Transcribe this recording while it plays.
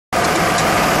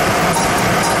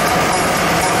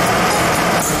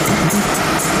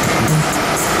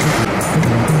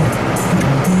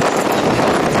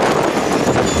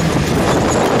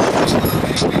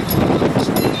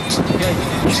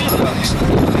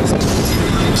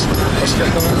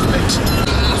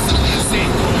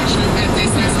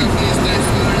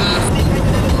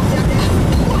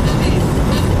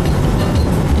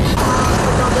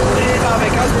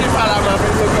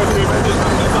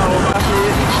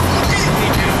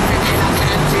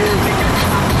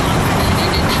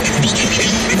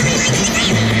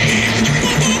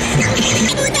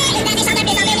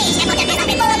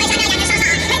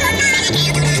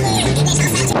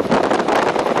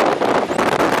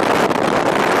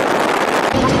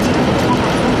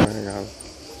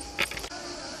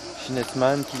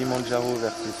Businessman, Kilimanjaro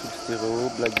versé sous le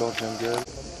stéréo, Blackboard Jungle.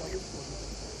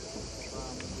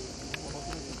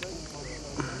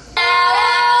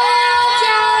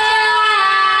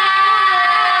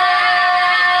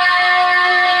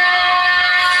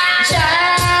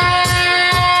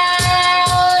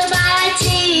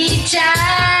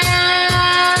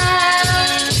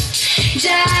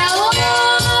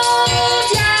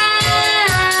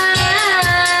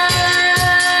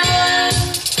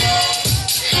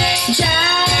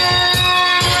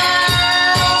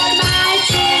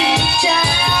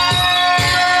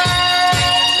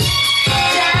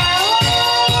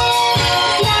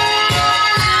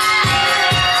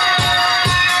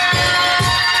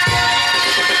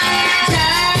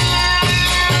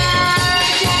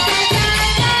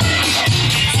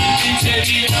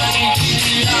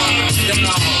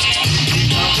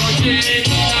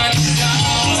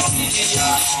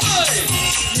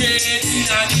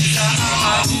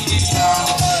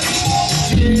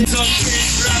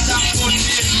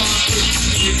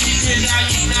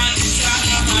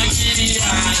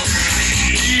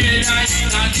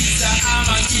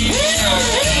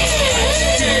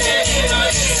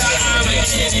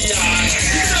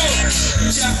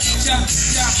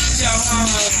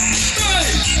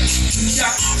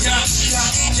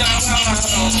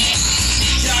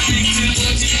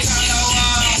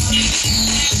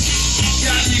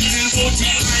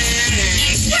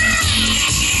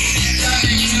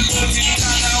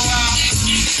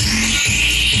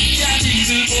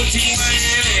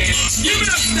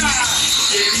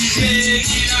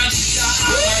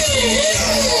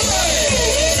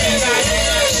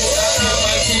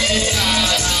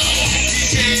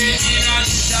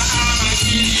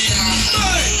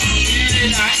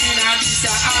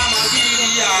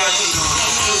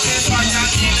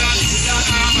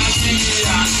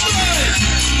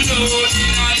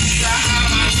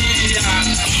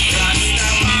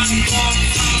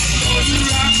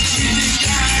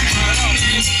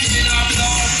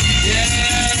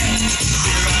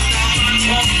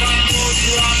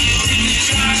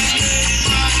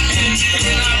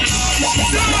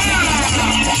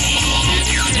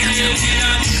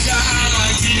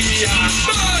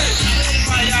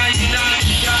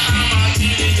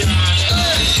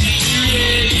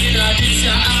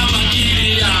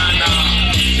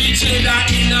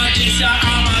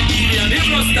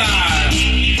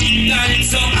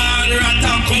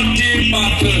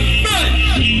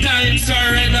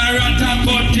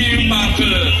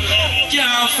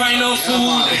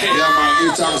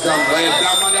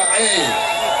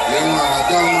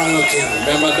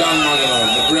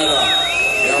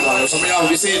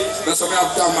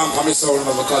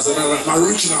 Because my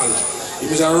original, he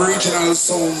was an original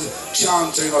sound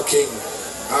chanter, you know, king.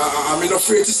 I'm not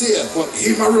afraid to say it, but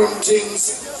he might run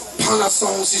things, pan a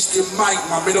sound system, mic,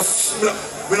 man. I'm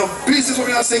not busy for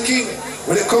me to say king.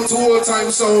 When it comes to old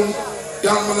time sound,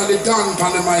 Dan man and the Dan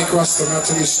pan the mic rasta, man, I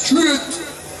tell you straight.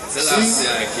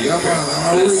 See? Yeah, man,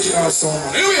 I'm an original sound,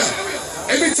 man. Anyway,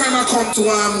 every time I come to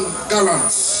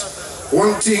Garance,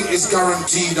 one thing is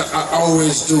guaranteed that I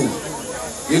always do.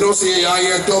 You know, say I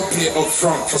hear dub play up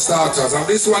front for starters, and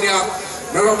this one here,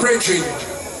 remember preaching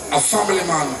a family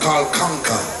man called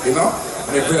Kanka, you know,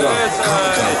 and a brother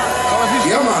Kanka.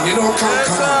 Yeah, man, you know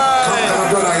Kanka, my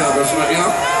brother, you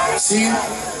know. See,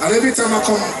 and every time I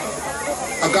come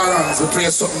a Garance, we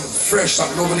play something fresh that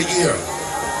nobody hear,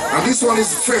 and this one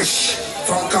is fresh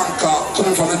from Kanka,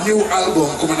 coming from a new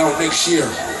album coming out next year.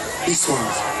 This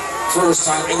one, first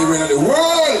time anywhere in the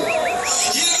world.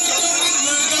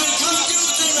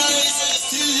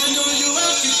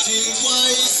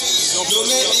 You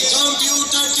make the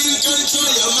computer think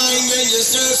control your mind when you're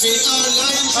surfing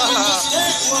online. Trying to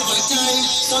stay over time.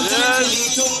 Sometimes you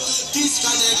need to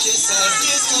disconnect yourself.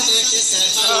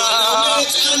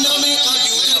 And now make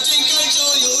computer think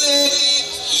control your way.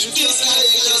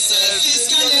 Disconnect yourself from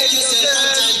time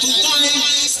to time.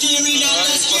 Steering out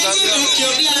the screen to make you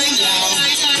blind now.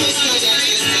 Disconnect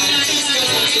yourself.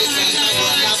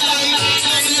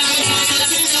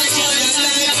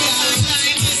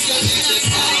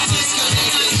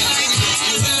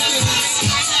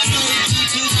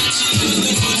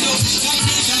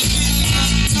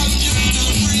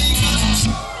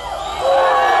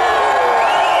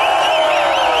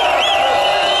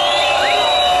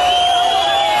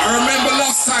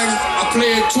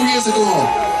 Played 2 years ago.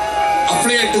 I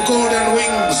played the Golden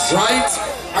Wings, right?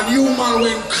 And you man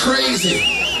went crazy.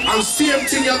 And same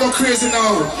thing you go crazy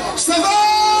now. Steppaz!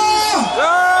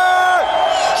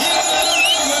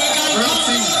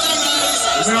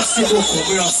 Merci beaucoup,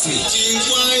 merci. Think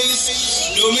wise.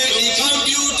 Don't make the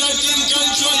computer can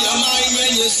control your mind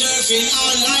when you're surfing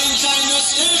online, trying to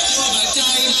surf over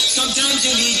time. Sometimes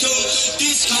you need to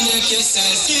disconnect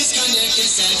yourself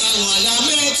and wanna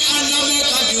make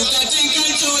computer think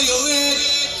control your way.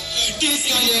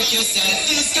 Disconnect yourself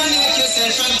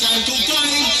from time to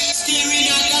time. Staring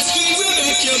at the screen will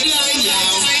make you blind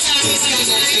now.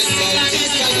 Disconnect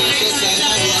yourself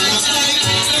and wanna fight.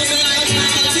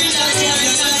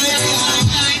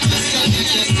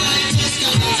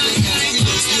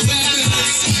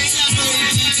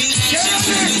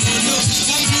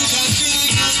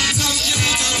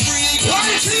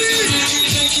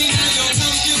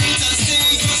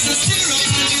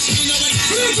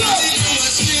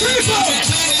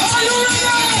 Are you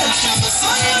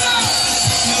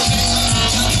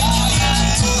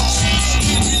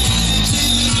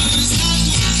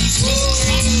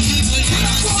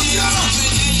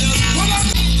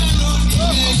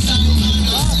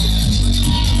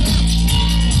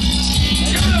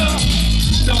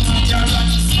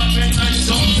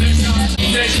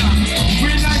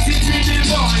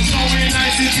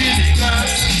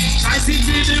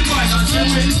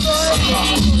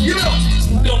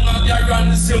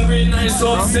Garance, we nice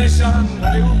obsession.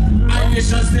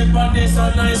 Iration Steppas,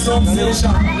 a nice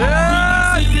obsession. We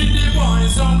nice if the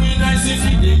boys, and we nice if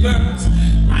the girls.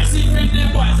 Nice if the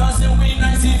boys, and say we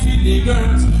nice if the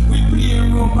girls. We play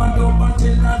rum and up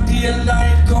until the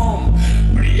daylight come.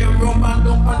 Play rum and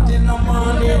up until the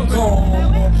morning come.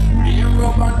 Play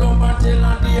rum and up until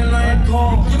the daylight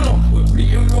come. You know, we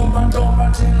play rum and up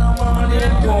until the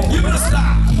morning come. You better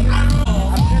stop.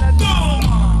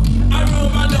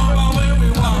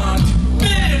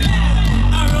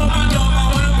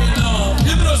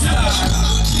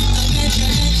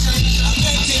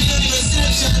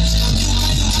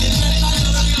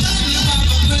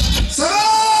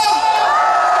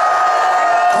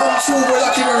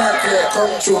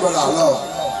 Come true, brother, love.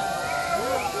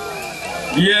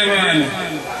 Yeah, man.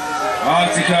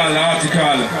 Article.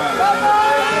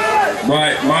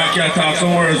 Right, Mark, you talk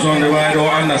some words on the way I don't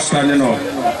understand, you know.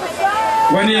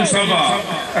 When you survive.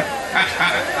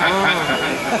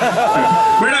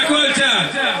 Brother Culture,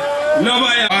 love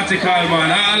my article,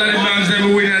 man. All of the bands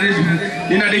them win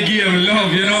in the game,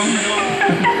 love, you know.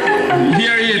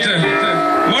 Hear it.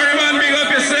 More man, big up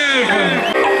yourself.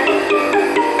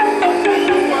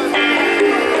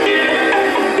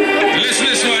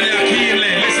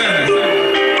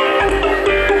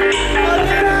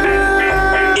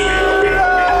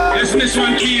 This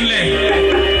one keenly.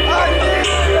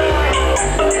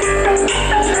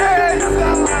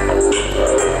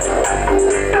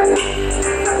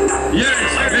 Yes,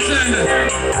 listen.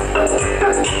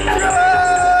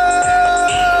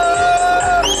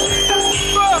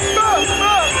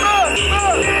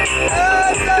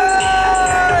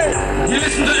 You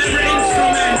listen to every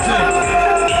instrument.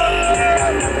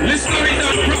 Listen to it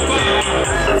up proper.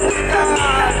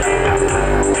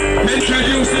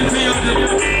 Introducing to you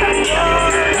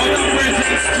the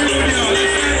present studio.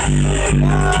 Listen.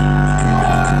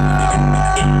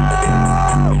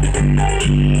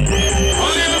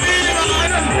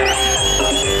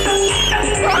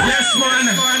 Yes, man.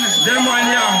 Them one,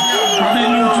 yeah. Probably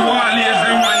new to all years.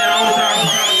 Them one, yeah. Out of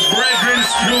Brethren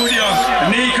Studio.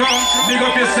 Nico, big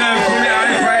up yourself from the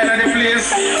high file of the place.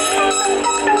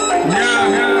 Yeah.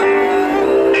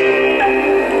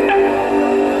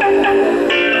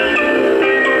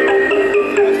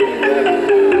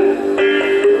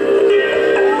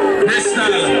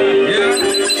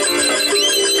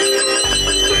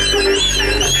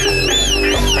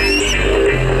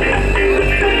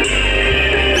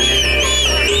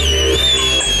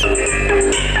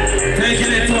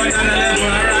 Taking it to another level,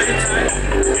 alright?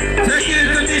 Taking it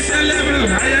to this level.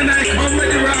 I come with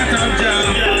the rat of job.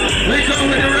 We come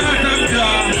with the rat of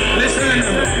job. Listen.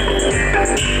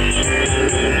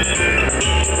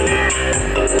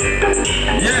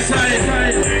 Yes, I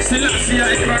still see I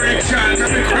correction. Let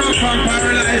me crop and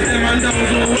paralyze them and those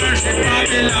who worship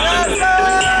Babylon.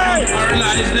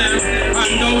 Paralyze them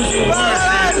and those who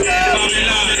worship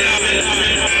Babylon.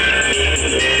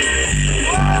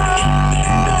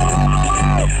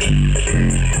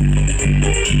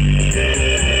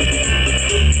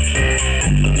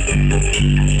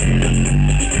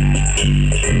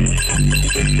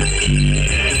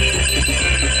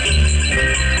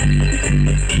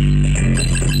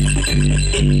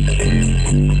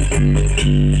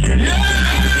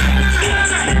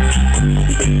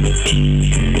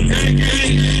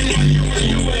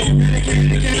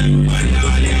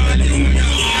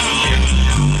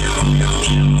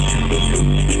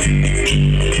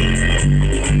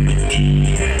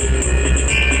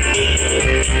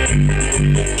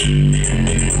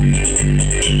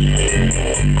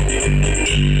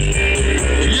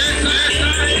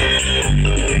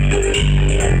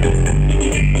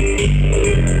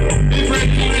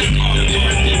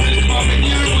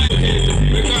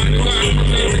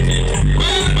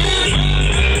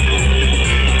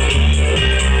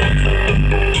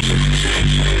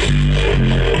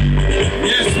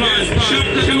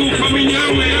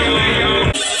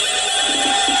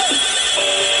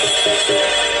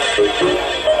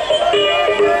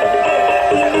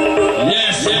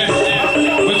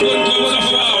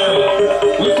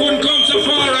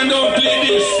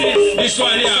 This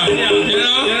one, yeah, you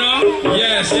know?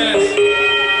 Yes, yes.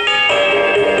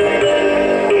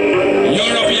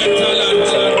 European talent.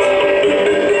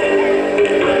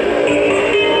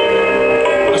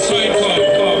 I saw it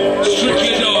come.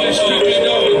 Strictly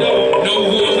down. No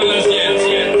vocal as yet.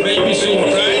 Maybe soon,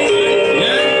 right?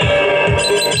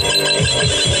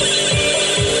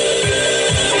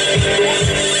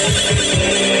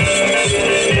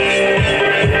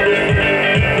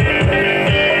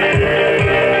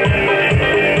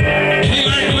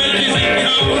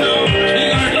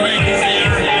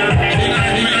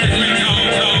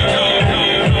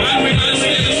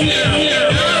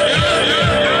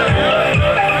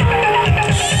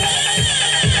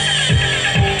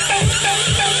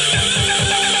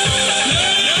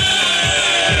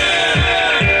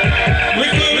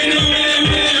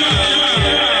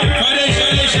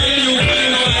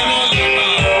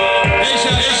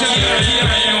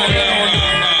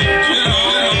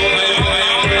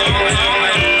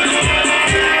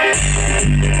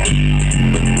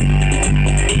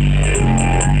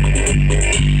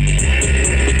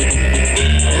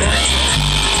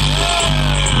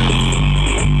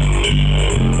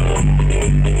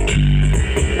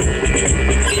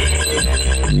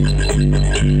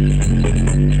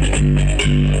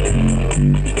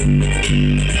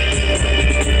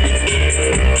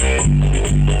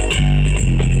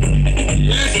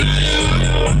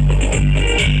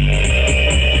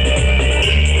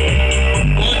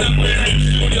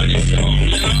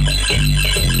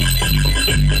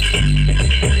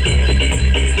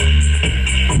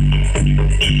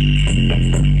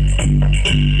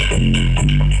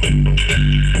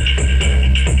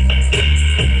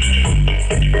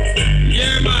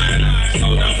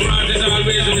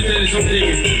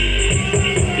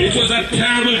 It was a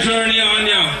terrible journey on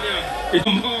ya.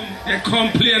 They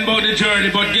complain about the journey,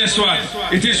 but guess what?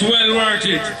 It is well worth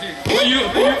it. For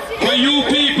you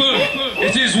people,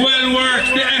 it is well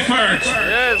worth the effort.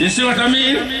 You see what I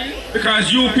mean?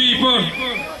 Because you people,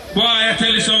 boy, I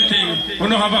tell you something. We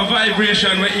don't have a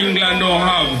vibration where England don't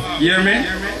have. You hear me?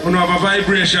 We don't have a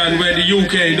vibration where the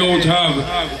UK don't have.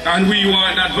 And we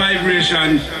want that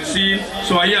vibration. See?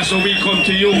 So yes, so we come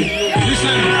to you.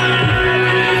 Listen.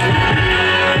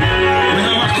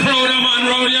 Crowd of man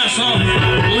round here, so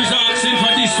who is asking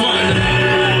for this one?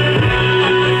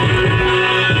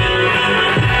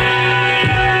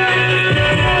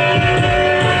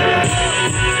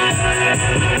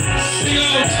 Sing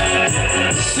out.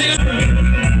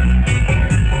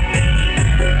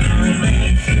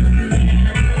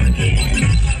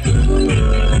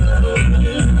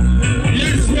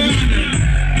 Yes, man.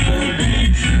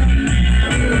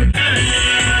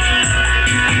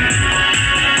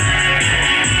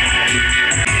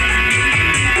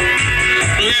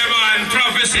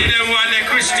 See them one, like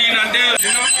Christine and Dale,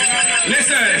 you know?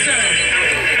 Listen.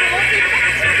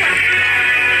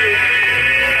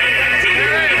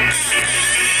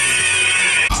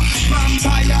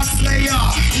 Vampire slayer,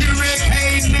 lyric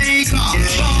maker,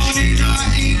 born in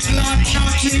England,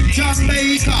 not in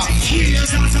Jamaica.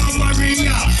 Here's as a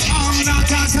warrior, I'm not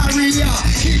a career.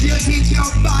 If you think you're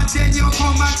bad, then you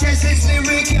come and test this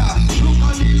lyric. Look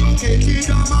on the located,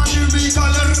 I'm a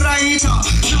lyrical writer,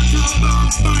 not a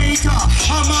backbiter.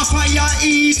 I'm a fire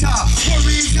eater.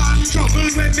 Worries and trouble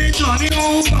when me turn it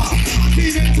over.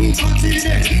 Continent to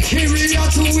continent, area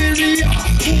to area,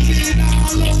 moving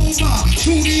all over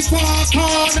to the far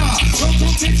corner. Don't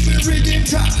come catch me rigging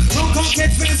track, don't come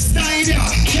catch me style.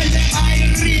 Tell the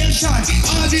Iration,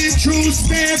 all the true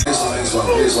steps.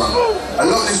 This one. I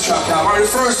love this track, yeah. The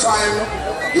first time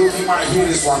you might hear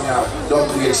this one, yeah. Don't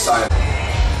create style.